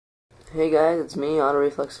Hey guys, it's me,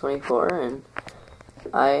 AutoReflex24, and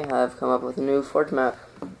I have come up with a new Forge map.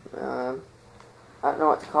 I don't know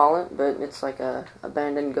what to call it, but it's like a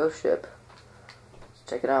abandoned ghost ship. Let's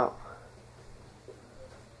check it out.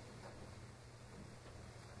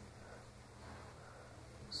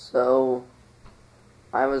 So,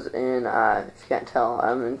 I was in, if you can't tell,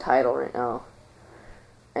 I'm in Tidal right now.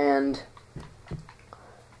 And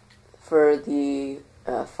for the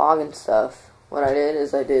fog and stuff, what I did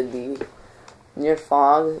is I did the near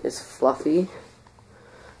fog is fluffy.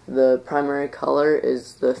 The primary color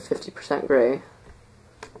is the 50% gray.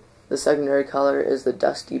 The secondary color is the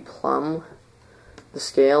dusty plum. The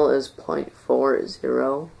scale is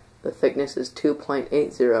 0.40. The thickness is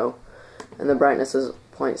 2.80. And the brightness is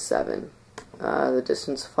 0.7. The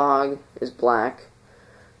distance fog is black.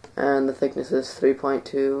 And the thickness is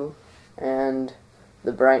 3.2. And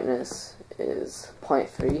the brightness is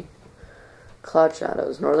 0.3. Cloud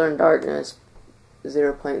shadows, northern darkness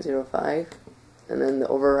 0.05, and then the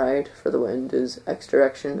override for the wind is X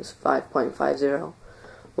direction is 5.50,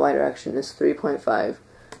 Y direction is 3.5,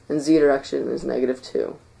 and Z direction is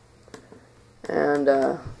 -2. And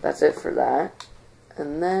that's it for that.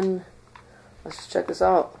 And then let's just check this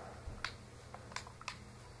out.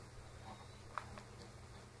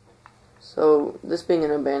 So this being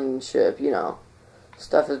an abandoned ship, you know,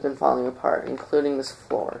 stuff has been falling apart, including this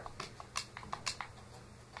floor.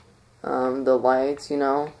 The lights, you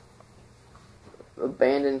know,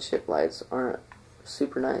 abandoned ship lights aren't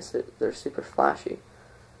super nice. They're super flashy.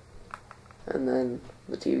 And then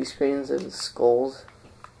the TV screens and skulls,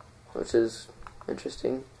 which is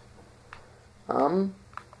interesting.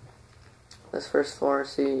 This first floor,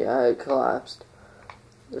 see, yeah, it collapsed.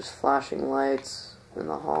 There's flashing lights in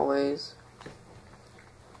the hallways.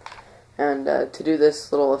 And to do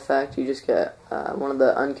this little effect, you just get one of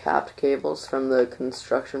the uncapped cables from the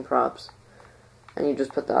construction props, and you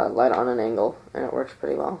just put that light on an angle, and it works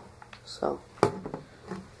pretty well. So,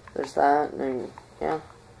 there's that, and yeah.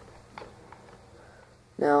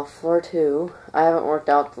 Now, floor 2, I haven't worked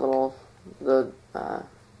out the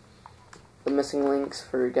missing links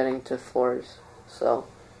for getting to floors, so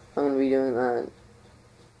I'm going to be doing that.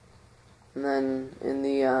 And then, in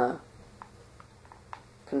the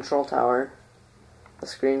control tower, the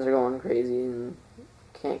screens are going crazy and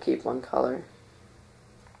can't keep one color.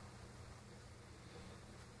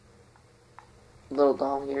 Little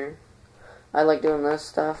doll here. I like doing this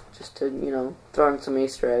stuff just to, you know, throw in some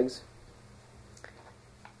Easter eggs.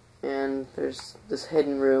 And there's this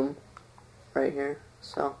hidden room right here.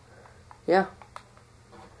 So, yeah.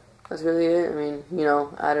 That's really it. I mean, you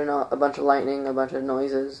know, adding a bunch of lightning, a bunch of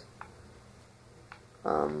noises.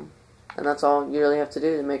 And that's all you really have to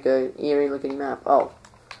do to make a eerie looking map. Oh,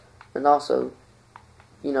 and also,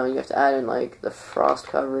 you know, you have to add in like the frost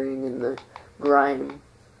covering and the grime,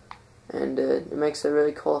 and it makes a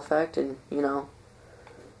really cool effect. And you know,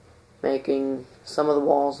 making some of the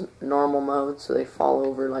walls normal mode so they fall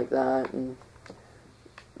over like that, and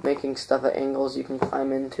making stuff at angles you can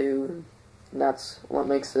climb into. And that's what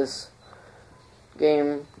makes this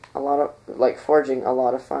game forging a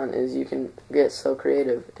lot of fun, is you can get so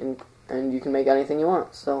creative and you can make anything you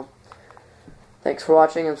want. So thanks for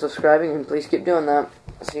watching and subscribing, and please keep doing that.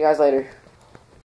 See you guys later.